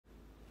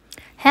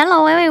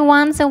Hello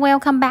everyone, so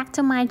welcome back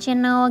to my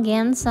channel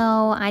again. So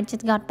I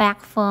just got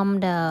back from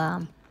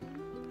the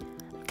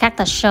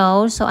Cactus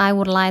show, so I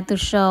would like to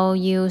show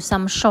you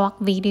some short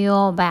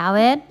video about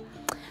it.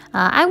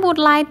 I would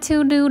like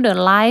to do the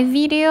live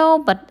video,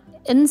 but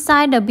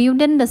inside the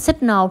building the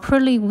signal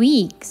pretty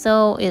weak,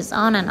 so it's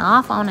on and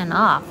off, on and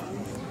off.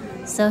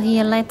 So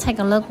here, let's take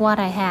a look what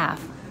I have.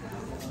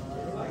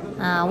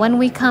 When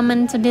we come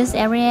into this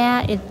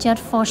area, it's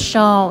just for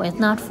show, it's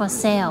not for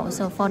sale,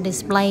 so for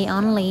display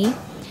only.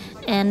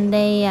 And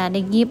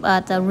they give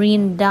us a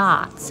green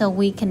dot so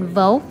we can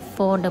vote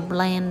for the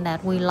blend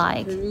that we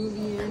like.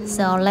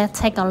 So let's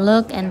take a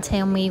look and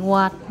tell me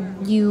what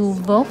you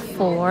vote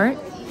for.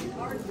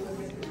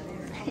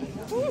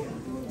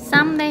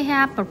 Some they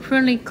have a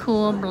pretty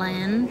cool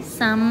blend,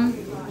 some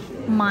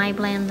my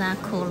blends are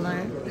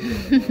cooler.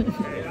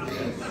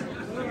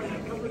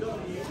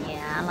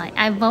 Yeah, like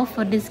I vote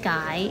for this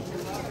guy.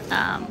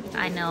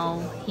 I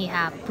know he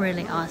have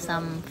really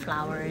awesome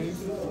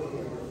flowers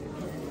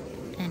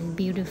and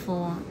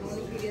beautiful.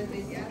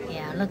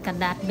 Yeah, look at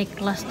that big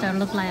cluster,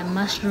 look like a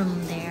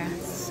mushroom there,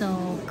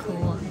 so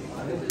cool.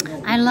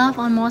 I love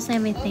almost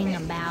everything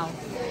about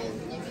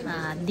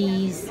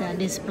these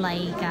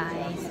display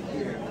guys.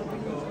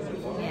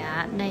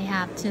 Yeah, they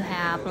have to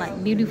have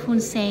like beautiful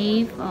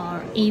shape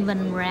or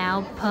even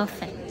round,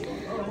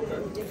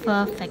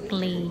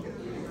 perfectly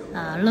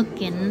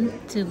looking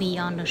to be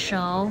on the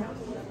show.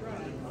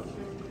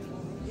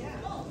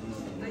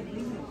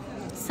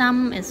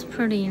 Some is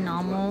pretty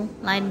normal,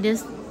 like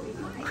this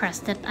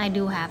crested, I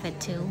do have it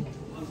too.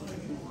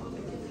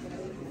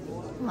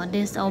 Well,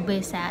 this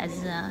obesa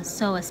is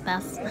so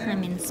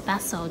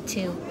special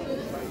too.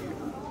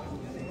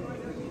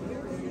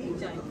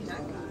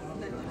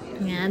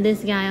 Yeah,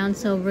 this guy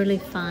also really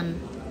fun.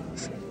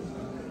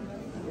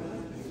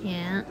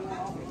 Yeah.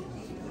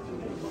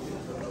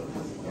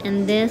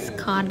 And this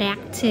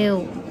Kodak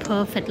too,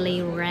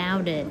 perfectly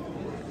rounded.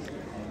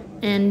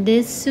 And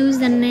this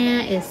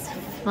Susanna is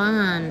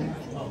fun.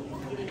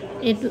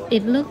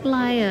 It looked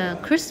like a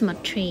Christmas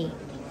tree.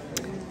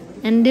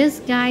 And this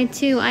guy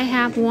too, I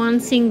have one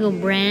single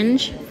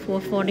branch for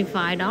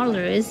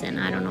 $45, and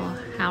I don't know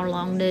how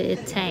long did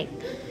it take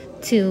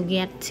to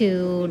get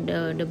to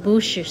the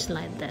bushes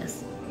like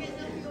this.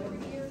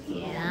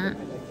 Yeah,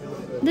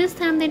 this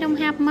time they don't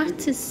have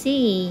much to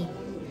see,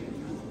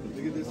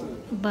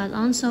 but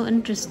also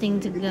interesting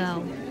to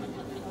go.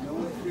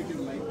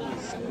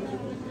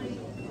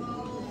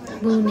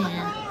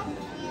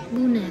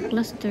 Buna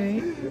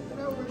cluster.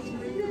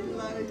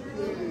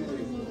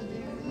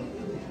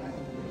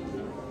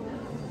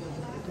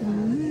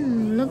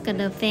 Look at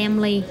the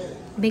family,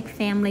 big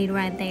family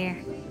right there.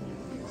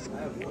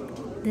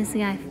 This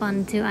guy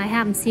fun too. I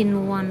haven't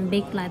seen one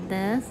big like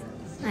this.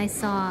 I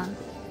saw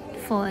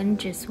 4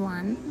 inches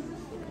one.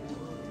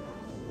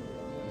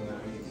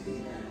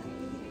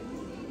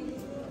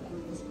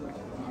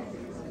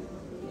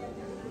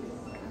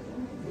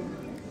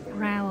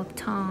 Row of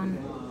thorn.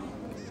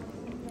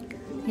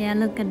 Yeah,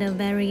 look at the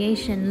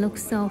variation,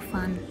 looks so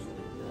fun.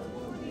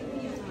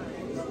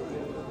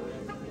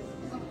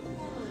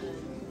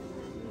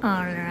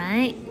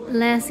 Alright,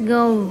 let's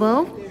go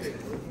vote.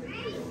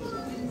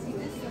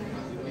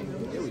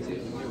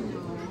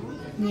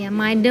 Yeah,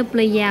 my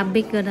dahlia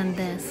bigger than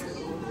this.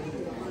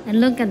 And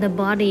look at the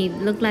body,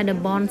 look like the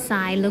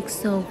bonsai, looks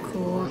so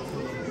cool.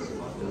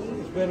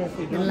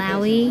 The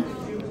lowy,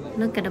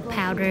 look at the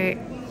powder,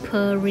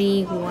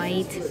 pearly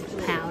white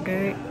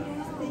powder.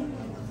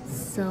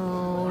 So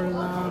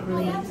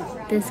lovely.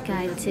 This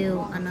guy too,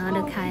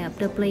 another kind of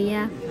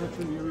dahlia,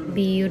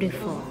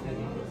 beautiful.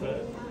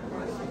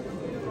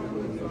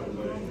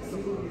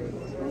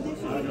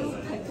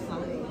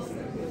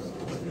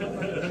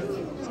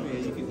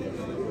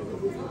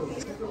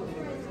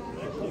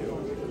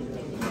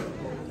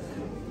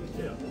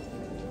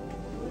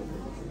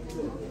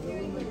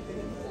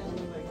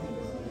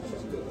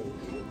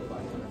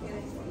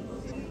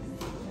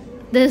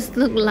 This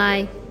look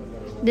like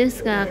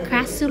this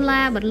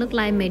crassula, but look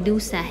like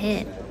Medusa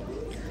head.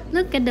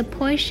 Look at the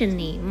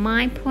portiony.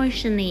 My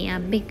portiony are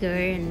bigger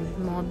and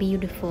more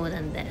beautiful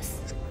than this.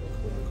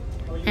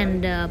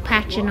 And the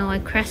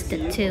Pachinoid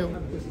crested too.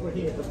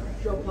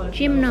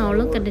 Gymno,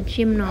 look at the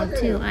gymno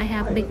too. I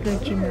have bigger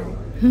gymno.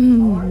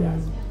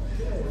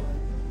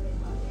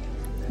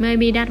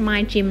 Maybe that's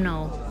my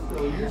gymno.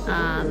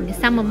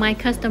 Some of my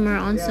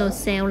customers also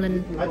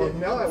selling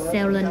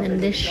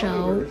in this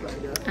show.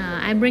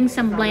 I bring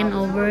some blend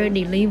over,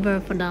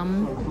 deliver for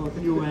them,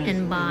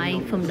 and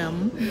buy from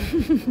them.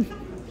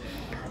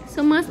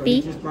 So must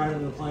be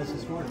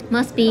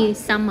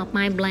some of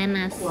my blend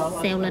are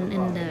selling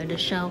in the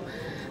show.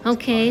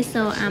 Okay,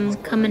 so I'm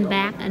coming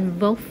back and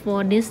vote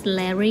for this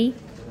Larry.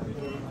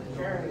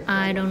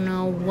 I don't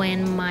know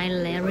when my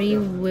Larry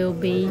will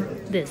be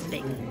this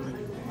big.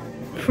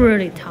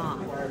 Pretty tall,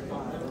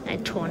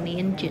 like 20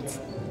 inches.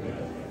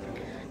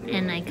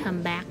 And I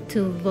come back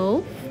to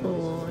vote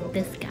for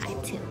this guy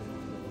too.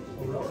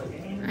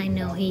 I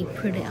know he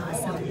pretty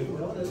awesome.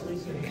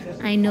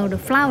 I know the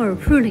flower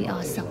pretty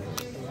awesome.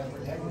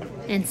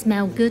 and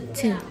smell good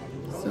too.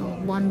 So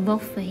one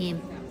vote for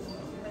him.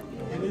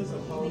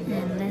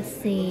 And let's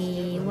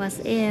see what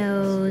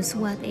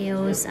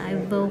else I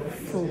vote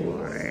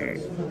for.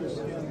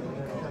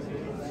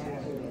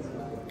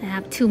 I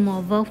have 2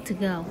 more votes to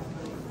go.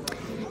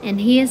 And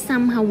here's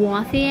some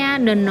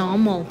Hawathia, the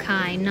normal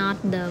kind,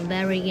 not the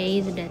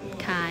variegated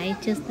kind,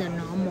 just the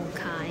normal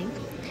kind.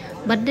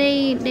 But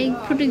they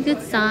pretty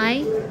good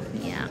size.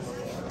 Yeah.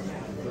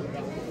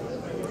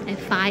 A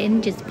 5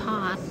 inches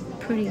pot,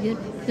 pretty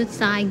good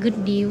size,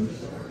 good deal.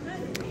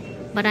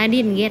 But I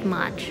didn't get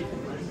much.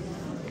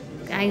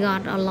 I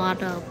got a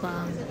lot of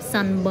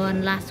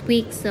sunburn last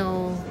week,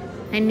 so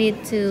I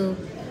need to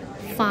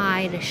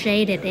find a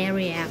shaded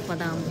area for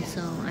them.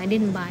 So I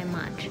didn't buy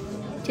much,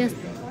 just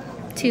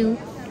two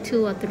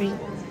or three.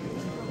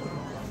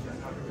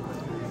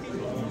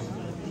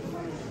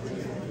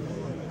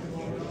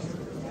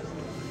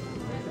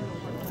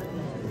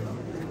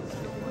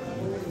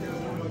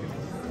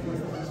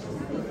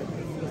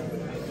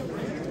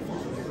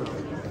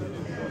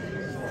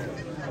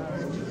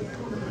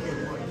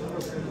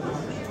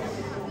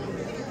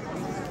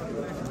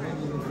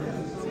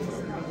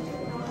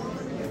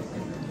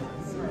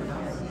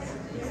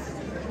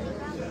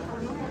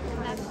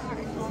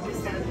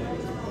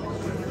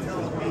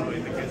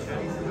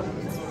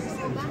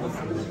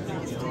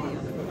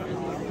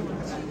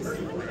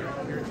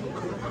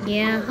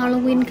 Yeah,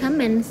 Halloween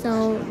coming,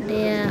 so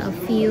there are a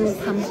few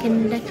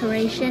pumpkin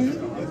decoration.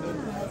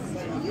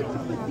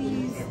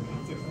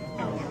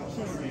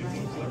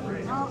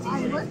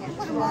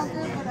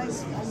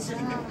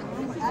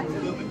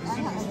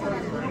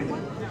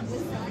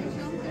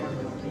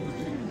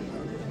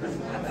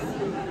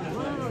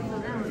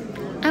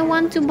 I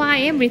want to buy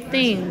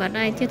everything, but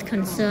I just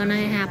concerned I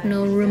have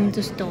no room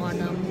to store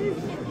them.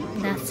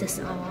 That's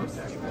just all.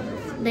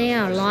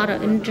 There are a lot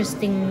of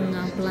interesting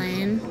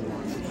plants.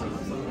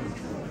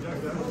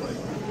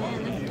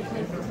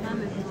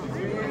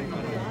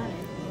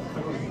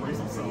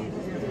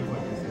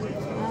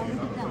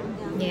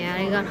 Yeah,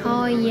 they got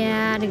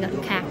Hoya, they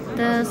got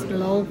Cactus,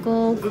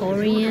 logo,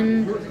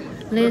 Korean,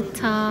 lid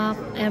top,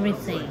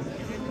 everything.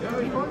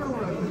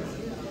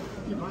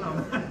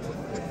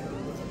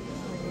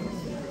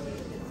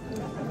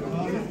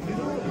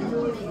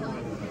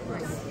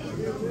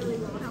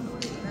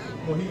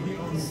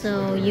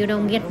 So you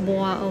don't get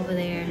bored over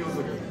there.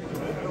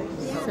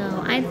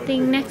 So I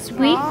think next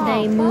week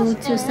they move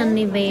to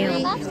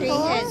Sunnyvale.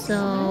 So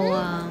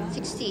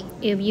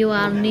if you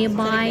are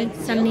nearby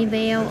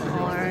Sunnyvale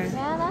or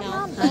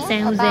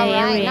San Jose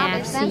area,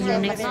 I'll see you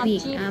next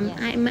week.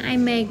 I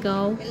may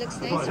go.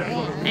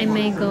 I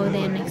may go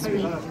there next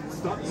week.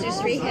 There's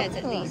 3 heads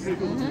at least.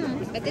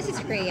 But this is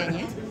Korean,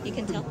 yeah? You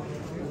can tell?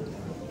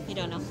 You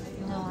don't know?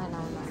 No, I don't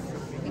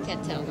know. You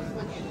can't tell.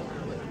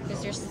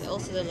 Because there's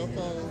also the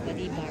local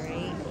Badiba,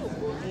 right?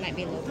 It might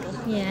be local.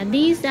 Yeah,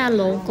 these are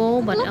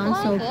local but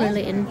also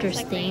really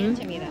interesting.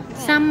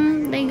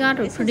 Some they got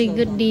a pretty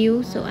good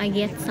deal, so I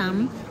get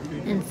some.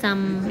 And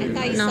some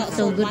not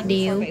so good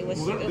deal.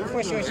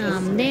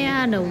 They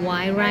are the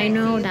white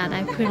rhino that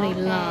I pretty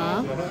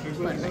love,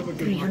 but like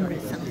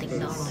 $300 something.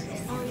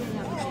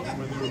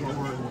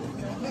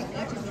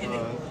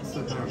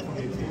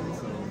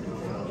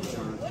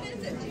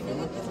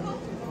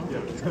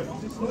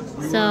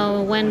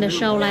 So when the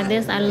show like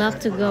this, I love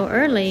to go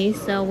early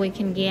so we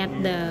can get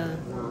the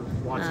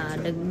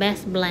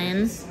best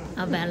blends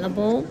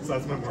available.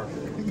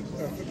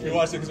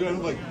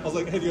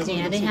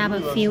 Yeah, they have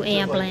a few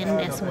air blends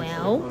as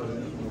well.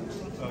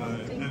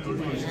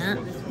 Yeah,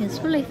 it's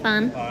really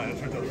fun.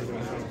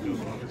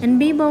 And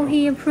people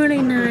here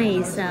pretty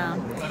nice.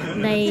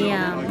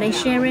 They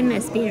sharing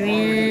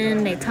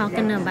experience. They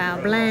talking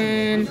about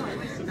blend.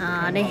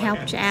 They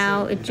help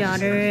out each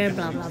other.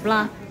 Blah blah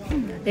blah.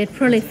 It's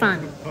really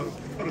fun.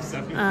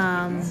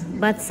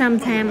 But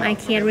sometimes I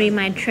carry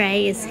my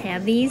tray is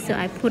heavy, so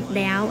I put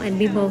down and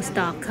people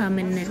start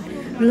coming and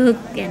look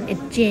and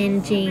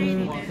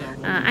exchanging.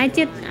 I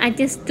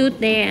just stood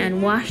there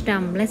and watched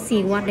them. Let's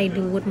see what they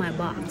do with my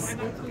box.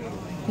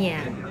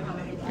 Yeah,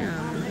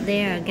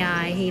 there a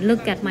guy. He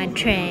looked at my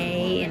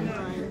tray and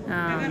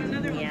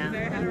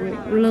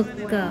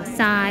look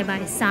side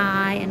by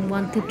side and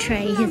want to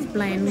trade his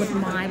blend with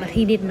mine, but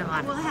he did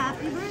not.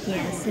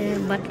 Yes,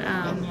 but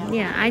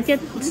yeah, I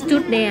just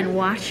stood there and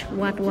watched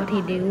what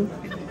he do.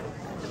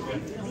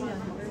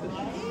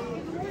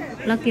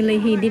 Luckily,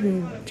 he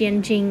didn't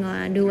changing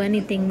or do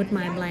anything with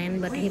my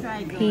blend, but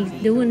he's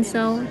doing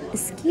so.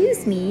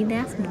 Excuse me,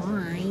 that's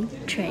my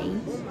tray.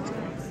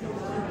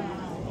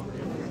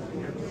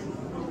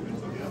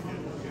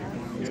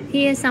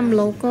 Here's some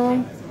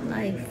local,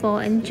 like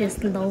 4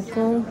 inches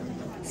local,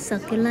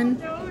 succulent.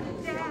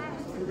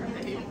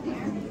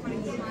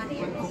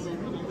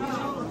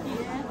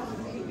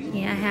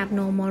 Yeah, I have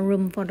no more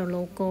room for the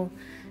local.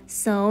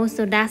 So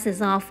that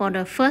is all for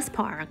the first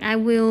part. I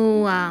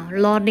will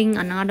loading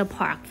another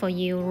part for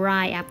you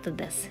right after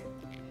this.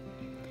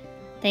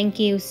 Thank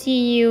you.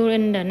 See you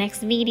in the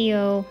next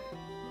video.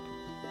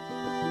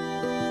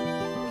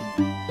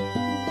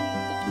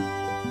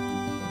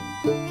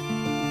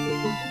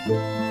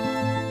 Bye.